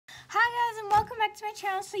Hi guys and welcome back to my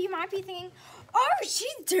channel. So you might be thinking, oh,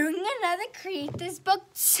 she's doing another Create This Book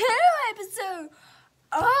 2 episode.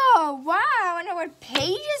 Oh wow, I wonder what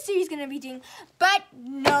pages she's going to be doing. But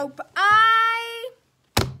nope, I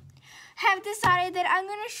have decided that I'm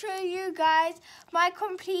going to show you guys my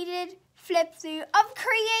completed flip through of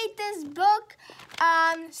Create This Book.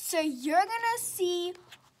 So you're going to see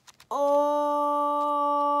all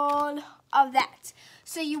of that.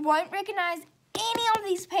 So you won't recognize any of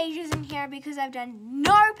these pages in here because I've done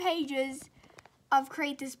no pages of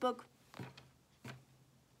Create This Book.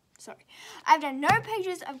 Sorry. I've done no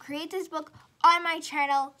pages of Create This Book on my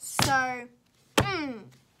channel. So,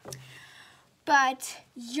 but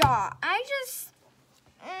yeah, I just,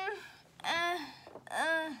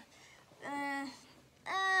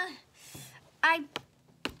 I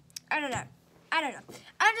don't know.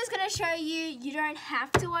 I'm just going to show you. You don't have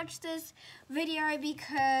to watch this video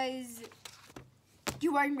because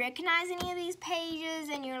you won't recognize any of these pages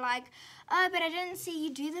and you're like, oh, but I didn't see you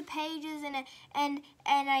do the pages and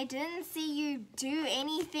I didn't see you do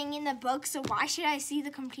anything in the book, so why should I see the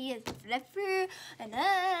completed flip through? And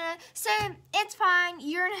so it's fine.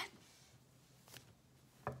 You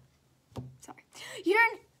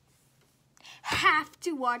don't have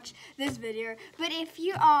to watch this video, but if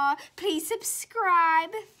you are, please subscribe.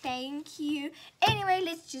 Thank you. Anyway,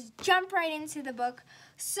 let's just jump right into the book.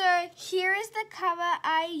 So here is the cover.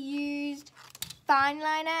 I used fine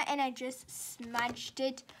liner and I just smudged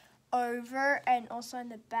it over, and also on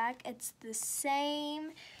the back it's the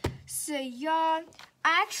same. So yeah,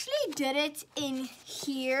 I actually did it in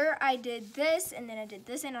here. I did this and then I did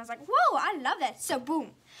this and I was like, whoa, I love that. So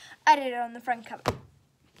boom, I did it on the front cover.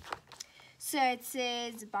 So it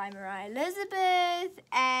says by Mariah Elizabeth,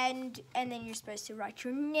 and then you're supposed to write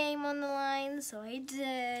your name on the line, so I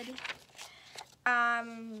did.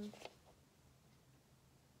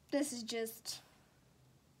 This is just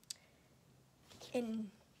I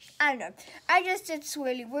don't know. I just did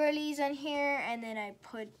swirly whirlies on here, and then I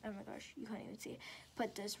put, oh my gosh, you can't even see it,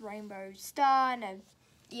 put this rainbow star, and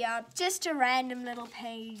yeah, just a random little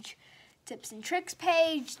page, tips and tricks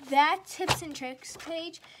page. That tips and tricks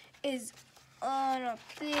page is up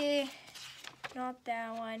there, not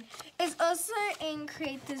that one. It's also in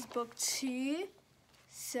Create This Book 2,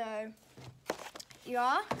 so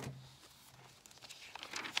yeah.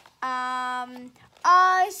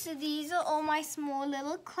 So these are all my small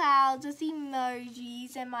little clouds with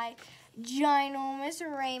emojis and my ginormous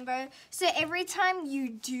rainbow. So every time you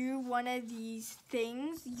do one of these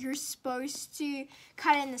things, you're supposed to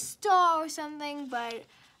cut in the star or something, but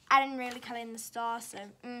I didn't really cut in the star, so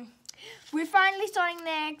we're finally starting the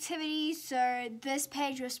activity. So this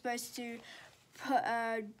page was supposed to put,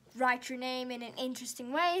 write your name in an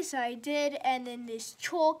interesting way, so I did, and then this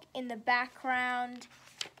chalk in the background.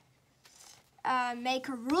 Make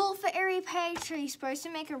a rule for every page, so you're supposed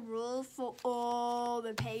to make a rule for all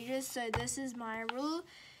the pages. So this is my rule.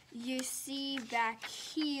 You see back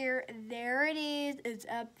here, there it is, it's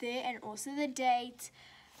up there, and also the date.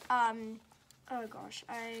 Oh gosh,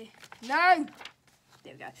 no!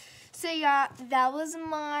 There we go. So yeah, that was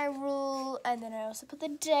my rule, and then I also put the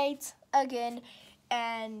date again,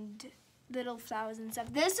 and little flowers and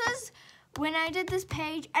stuff. This was, when I did this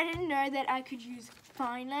page, I didn't know that I could use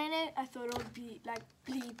fine liner. I thought it would be like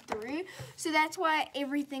bleed through. So that's why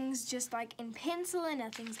everything's just like in pencil and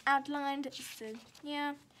nothing's outlined. So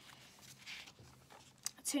yeah.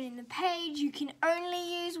 Turning the page, you can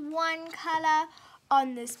only use one color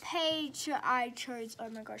on this page. So I chose, oh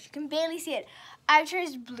my gosh, you can barely see it. I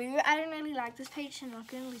chose blue. I don't really like this page, so I'm not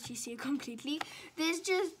going to let you see it completely. There's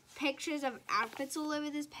just pictures of outfits all over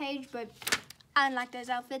this page, but I don't like those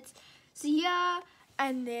outfits. So yeah,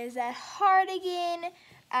 and there's that heart again,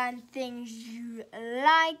 and things you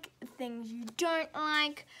like, things you don't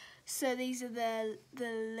like. So these are the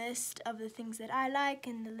list of the things that I like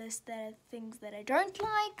and the list of things that I don't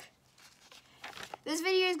like. This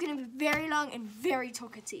video is going to be very long and very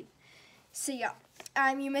talkative. So yeah,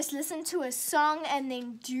 you must listen to a song and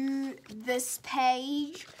then do this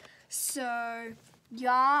page. So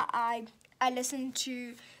yeah, I listened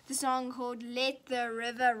to the song called Let the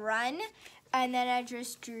River Run, and then I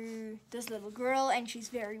just drew this little girl, and she's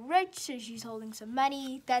very rich, so she's holding some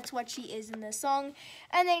money. That's what she is in the song.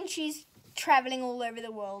 And then she's traveling all over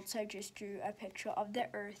the world, so I just drew a picture of the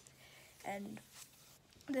earth and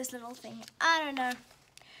this little thing. I don't know.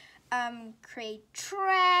 Create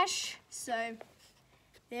trash. So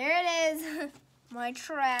there it is, my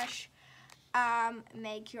trash.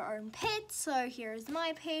 Make your own pet. So here's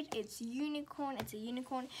my pet. It's unicorn. It's a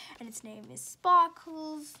unicorn, and its name is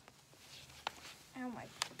Sparkles. Oh, my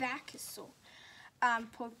back is sore.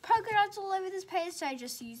 put polka dots all over this page, so I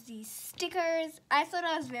just used these stickers. I thought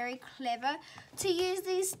I was very clever to use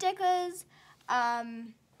these stickers. I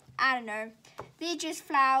don't know. They're just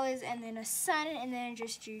flowers and then a sun, and then I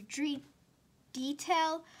just drew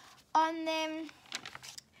detail on them.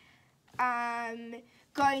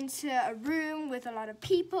 Go into a room with a lot of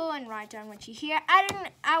people and write down what you hear.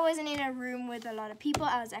 I wasn't in a room with a lot of people.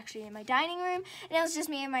 I was actually in my dining room, and it was just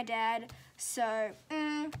me and my dad. So,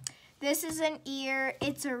 this is an ear.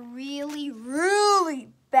 It's a really, really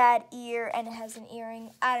bad ear, and it has an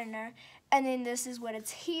earring. I don't know. And then this is what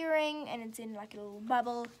it's hearing, and it's in like a little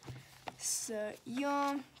bubble. So,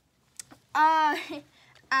 yeah. I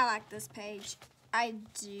like this page. I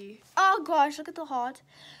do. Oh gosh, look at the heart.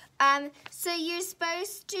 So you're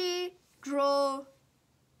supposed to draw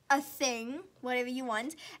a thing, whatever you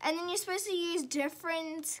want, and then you're supposed to use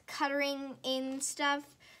different coloring in stuff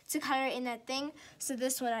to color in that thing. So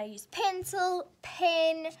this one I used pencil,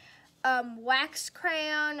 pen, wax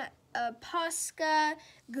crayon, Posca,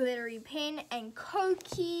 glittery pen, and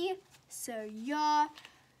Koki. So yeah,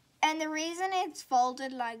 and the reason it's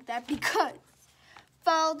folded like that because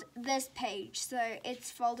fold this page. So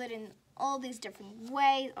it's folded in all these different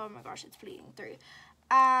ways. Oh my gosh, it's bleeding through.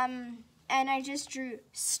 And I just drew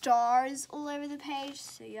stars all over the page.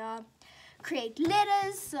 So yeah, create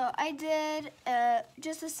letters. So I did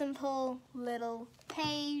just a simple little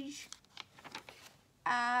page.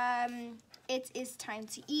 It is time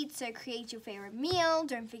to eat. So create your favorite meal.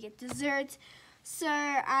 Don't forget dessert. So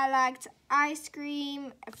I liked ice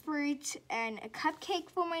cream, a fruit, and a cupcake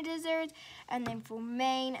for my dessert. And then for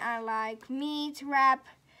main, I like meat wrap,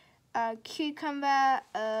 cucumber,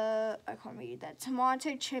 I can't read that,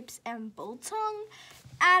 tomato chips, and biltong.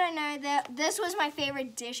 I don't know, this was my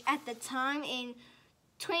favorite dish at the time in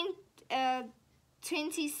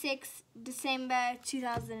 26 December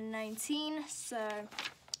 2019. So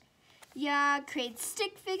yeah, create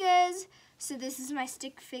stick figures. So this is my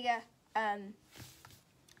stick figure,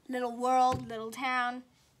 little world, little town.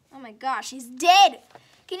 Oh my gosh, he's dead.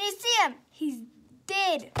 Can you see him? He's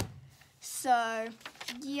dead. So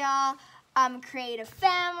yeah, create a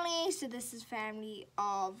family. So this is family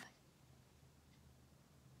of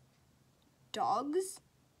dogs,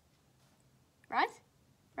 right?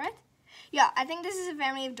 Yeah, I think this is a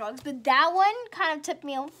family of dogs, but that one kind of tipped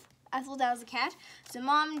me off. I thought that was a cat. So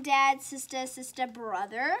mom, dad, sister,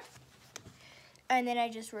 brother. And then I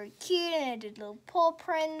just wrote cute, and I did little paw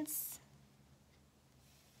prints.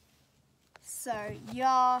 So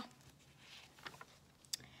yeah.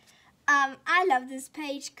 I love this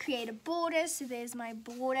page. Create a border. So there's my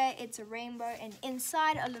border. It's a rainbow, and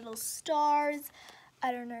inside are little stars.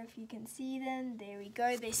 I don't know if you can see them. There we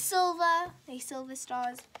go. They're silver. They're silver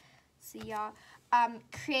stars. So yeah.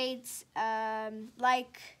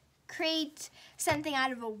 Create something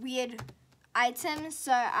out of a weird item.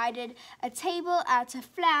 So I did a table out of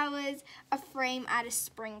flowers, a frame out of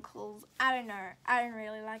sprinkles. I don't know. I don't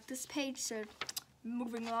really like this page. So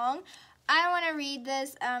moving along. I don't want to read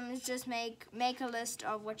this. Just make a list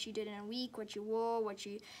of what you did in a week, what you wore, what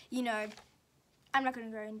you know. I'm not going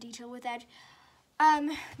to go in detail with that.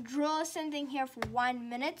 Draw something here for 1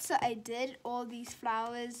 minute. So I did. All these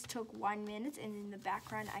flowers took 1 minute, and in the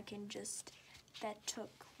background that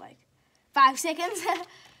took like 5 seconds.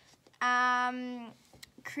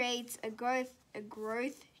 Create a growth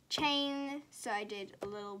chain. So I did a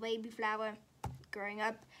little baby flower growing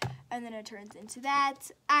up, and then it turns into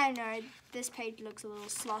that. I don't know, this page looks a little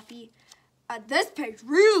sloppy. This page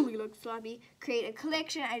really looks sloppy. Create a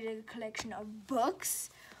collection. I did a collection of books,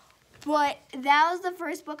 but that was the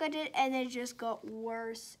first book I did, and it just got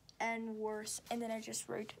worse and worse. And then I just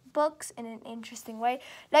wrote books in an interesting way.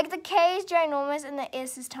 Like the K is ginormous, and the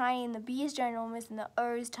S is tiny, and the B is ginormous, and the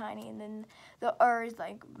O is tiny, and then the O is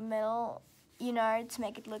like middle, you know, to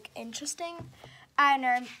make it look interesting. I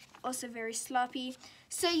know, also very sloppy.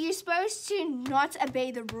 So you're supposed to not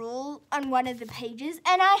obey the rule on one of the pages,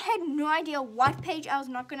 and I had no idea what page I was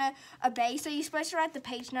not going to obey. So you're supposed to write the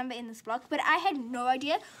page number in this block, but I had no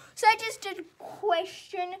idea. So I just did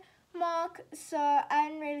question mark, so I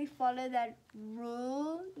didn't really follow that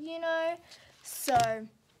rule, you know. So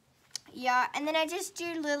yeah, and then I just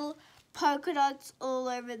do little polka dots all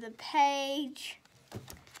over the page.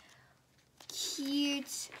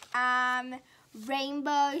 Cute.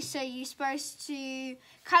 Rainbow, so you're supposed to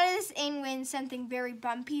color this in when something very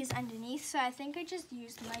bumpy is underneath. So I think I just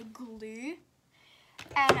used my glue,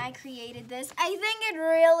 and I created this. I think it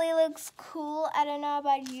really looks cool. I don't know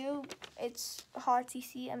about you, it's hard to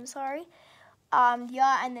see, I'm sorry.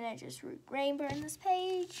 Yeah, and then I just wrote rainbow on this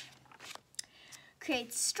page.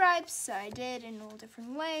 create stripes, so I did in all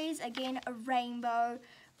different ways. Again, a rainbow,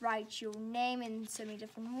 write your name in so many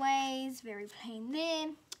different ways, very plain there.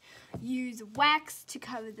 Use wax to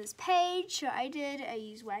cover this page, so I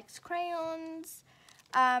used wax crayons.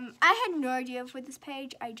 I had no idea for this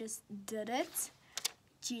page, I just did it.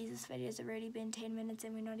 Jesus, video's already been 10 minutes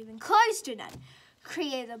and we're not even close to done.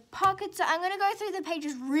 Create a pocket, so I'm going to go through the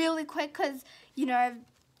pages really quick because, you know,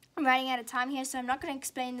 I'm running out of time here, so I'm not going to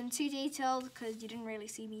explain them too detailed because you didn't really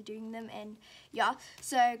see me doing them, and yeah.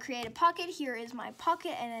 So create a pocket, here is my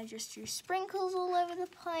pocket, and I just drew sprinkles all over the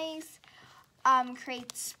place.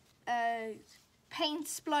 Create paint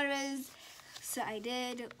splatters, so I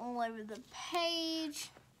did all over the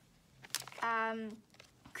page.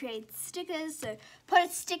 Create stickers, so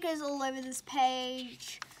put stickers all over this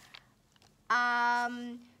page.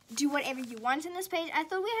 Do whatever you want in this page. I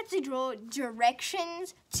thought we had to draw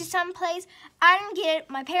directions to some place. I didn't get it.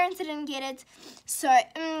 My parents didn't get it. So I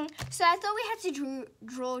thought we had to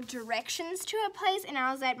draw directions to a place, and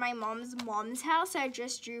I was at my mom's house, so I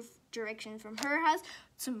just drew directions from her house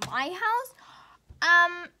to my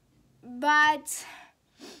house. But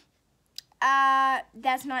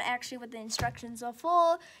that's not actually what the instructions are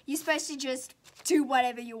for. You're supposed to just do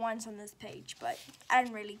whatever you want on this page, but I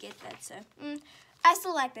didn't really get that, so I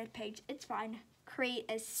still like that page. It's fine. Create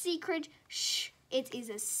a secret. Shh, it is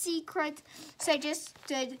a secret. So I just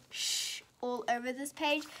did shh all over this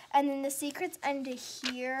page, and then the secret's under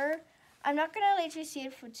here. I'm not gonna let you see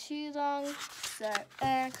it for too long, so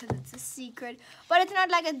because it's a secret, but it's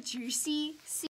not like a juicy secret.